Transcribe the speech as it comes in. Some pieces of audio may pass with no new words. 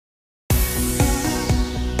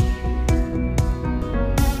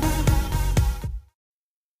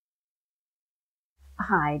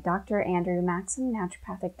Hi, Dr. Andrea Maxim,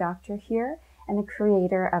 naturopathic doctor here, and the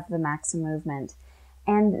creator of the Maxim movement.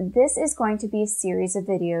 And this is going to be a series of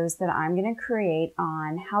videos that I'm going to create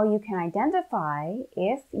on how you can identify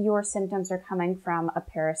if your symptoms are coming from a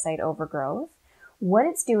parasite overgrowth, what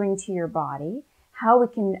it's doing to your body, how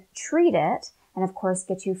we can treat it, and of course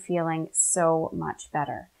get you feeling so much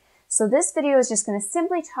better. So this video is just going to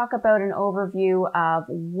simply talk about an overview of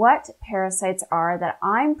what parasites are that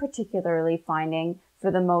I'm particularly finding for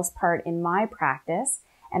the most part in my practice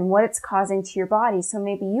and what it's causing to your body. So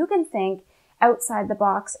maybe you can think outside the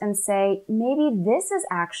box and say, maybe this is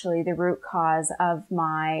actually the root cause of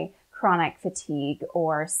my chronic fatigue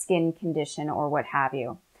or skin condition or what have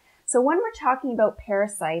you. So when we're talking about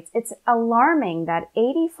parasites, it's alarming that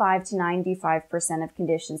 85 to 95% of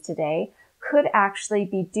conditions today could actually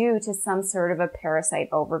be due to some sort of a parasite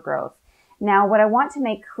overgrowth. Now, what I want to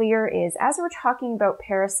make clear is, as we're talking about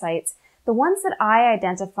parasites, the ones that I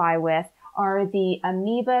identify with are the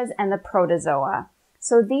amoebas and the protozoa.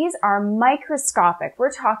 So these are microscopic.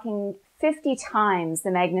 We're talking 50 times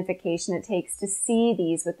the magnification it takes to see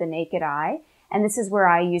these with the naked eye. And this is where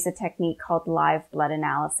I use a technique called live blood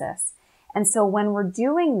analysis. And so when we're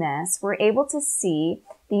doing this, we're able to see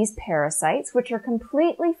these parasites, which are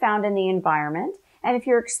completely found in the environment. And if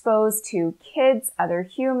you're exposed to kids, other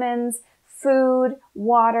humans, food,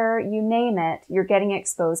 water, you name it, you're getting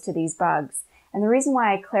exposed to these bugs. And the reason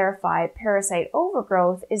why I clarify parasite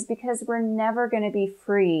overgrowth is because we're never going to be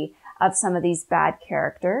free of some of these bad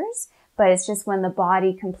characters, but it's just when the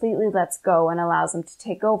body completely lets go and allows them to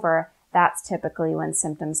take over, that's typically when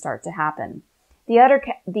symptoms start to happen.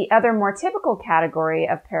 The other more typical category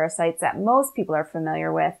of parasites that most people are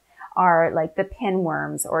familiar with are like the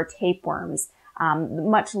pinworms or tapeworms,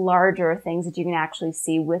 much larger things that you can actually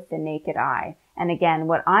see with the naked eye. And again,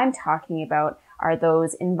 what I'm talking about are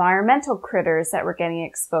those environmental critters that we're getting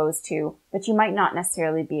exposed to, but you might not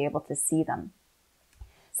necessarily be able to see them.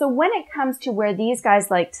 So when it comes to where these guys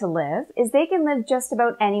like to live, is they can live just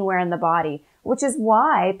about anywhere in the body, which is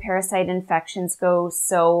why parasite infections go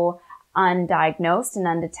so undiagnosed and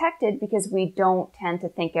undetected, because we don't tend to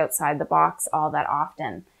think outside the box all that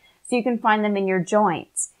often. So you can find them in your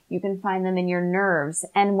joints, you can find them in your nerves,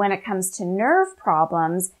 and when it comes to nerve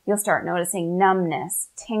problems, you'll start noticing numbness,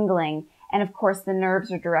 tingling, and of course the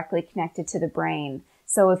nerves are directly connected to the brain.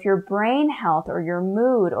 So if your brain health or your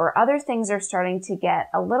mood or other things are starting to get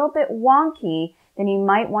a little bit wonky, then you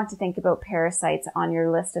might want to think about parasites on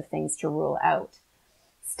your list of things to rule out.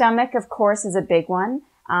 Stomach, of course, is a big one.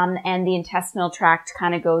 And the intestinal tract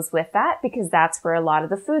kind of goes with that because that's where a lot of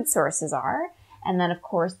the food sources are. And then, of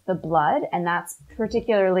course, the blood, and that's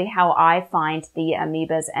particularly how I find the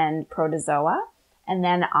amoebas and protozoa. And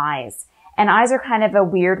then eyes. And eyes are kind of a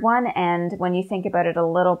weird one, and when you think about it, a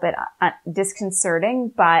little bit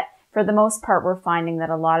disconcerting, but for the most part, we're finding that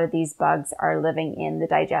a lot of these bugs are living in the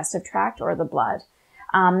digestive tract or the blood.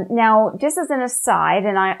 Now, just as an aside,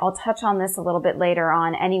 and I'll touch on this a little bit later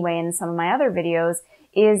on anyway in some of my other videos,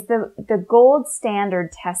 is the gold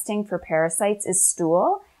standard testing for parasites is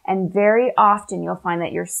stool. And very often you'll find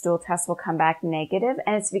that your stool test will come back negative.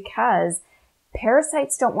 And it's because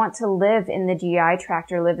parasites don't want to live in the GI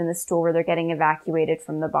tract or live in the stool where they're getting evacuated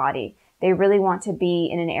from the body. They really want to be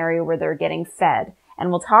in an area where they're getting fed. And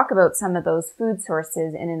we'll talk about some of those food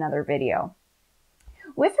sources in another video.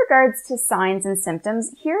 With regards to signs and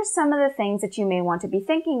symptoms, here's some of the things that you may want to be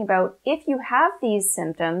thinking about if you have these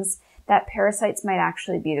symptoms that parasites might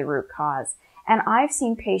actually be the root cause. And I've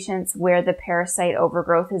seen patients where the parasite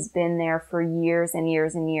overgrowth has been there for years and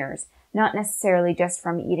years and years, not necessarily just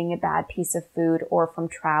from eating a bad piece of food or from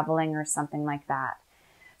traveling or something like that.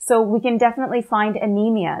 So we can definitely find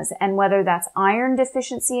anemias, and whether that's iron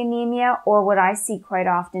deficiency anemia or what I see quite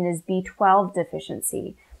often is B12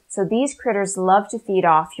 deficiency. So these critters love to feed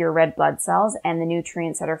off your red blood cells and the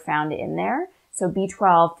nutrients that are found in there. So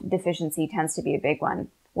B12 deficiency tends to be a big one.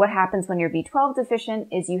 What happens when you're B12 deficient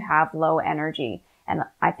is you have low energy. And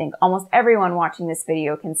I think almost everyone watching this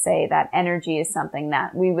video can say that energy is something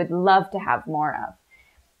that we would love to have more of.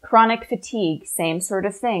 Chronic fatigue, same sort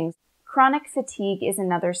of thing. Chronic fatigue is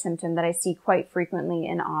another symptom that I see quite frequently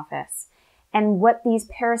in office. And what these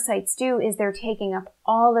parasites do is they're taking up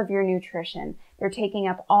all of your nutrition. They're taking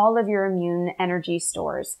up all of your immune energy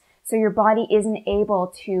stores. So your body isn't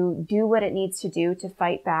able to do what it needs to do to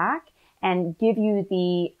fight back and give you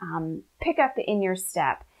the pickup in your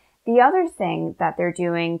step. The other thing that they're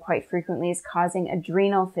doing quite frequently is causing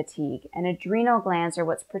adrenal fatigue. And adrenal glands are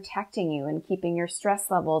what's protecting you and keeping your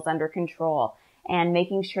stress levels under control and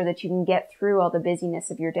making sure that you can get through all the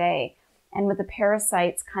busyness of your day. And with the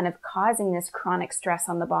parasites kind of causing this chronic stress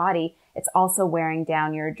on the body, it's also wearing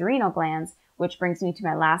down your adrenal glands, which brings me to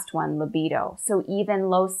my last one, libido. So even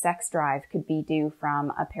low sex drive could be due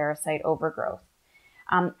from a parasite overgrowth.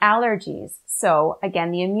 Allergies. So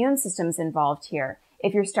again, the immune system's involved here.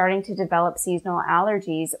 If you're starting to develop seasonal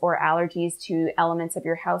allergies or allergies to elements of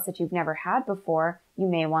your house that you've never had before, you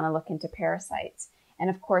may want to look into parasites. And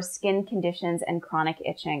of course, skin conditions and chronic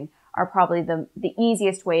itching are probably the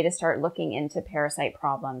easiest way to start looking into parasite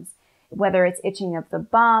problems. Whether it's itching of the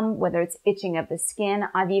bum, whether it's itching of the skin.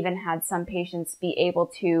 I've even had some patients be able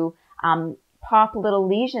to pop little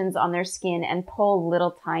lesions on their skin and pull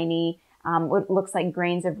little tiny what looks like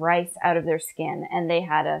grains of rice out of their skin, and they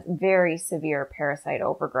had a very severe parasite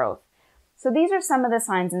overgrowth. So these are some of the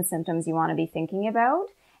signs and symptoms you want to be thinking about,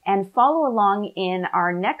 and follow along in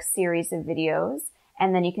our next series of videos,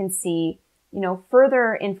 and then you can see,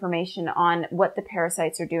 further information on what the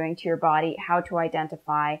parasites are doing to your body, how to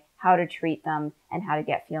identify, how to treat them, and how to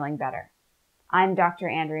get feeling better. I'm Dr.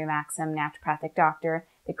 Andrea Maxim, naturopathic doctor,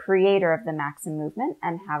 the creator of the Maxim movement,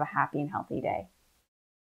 and have a happy and healthy day.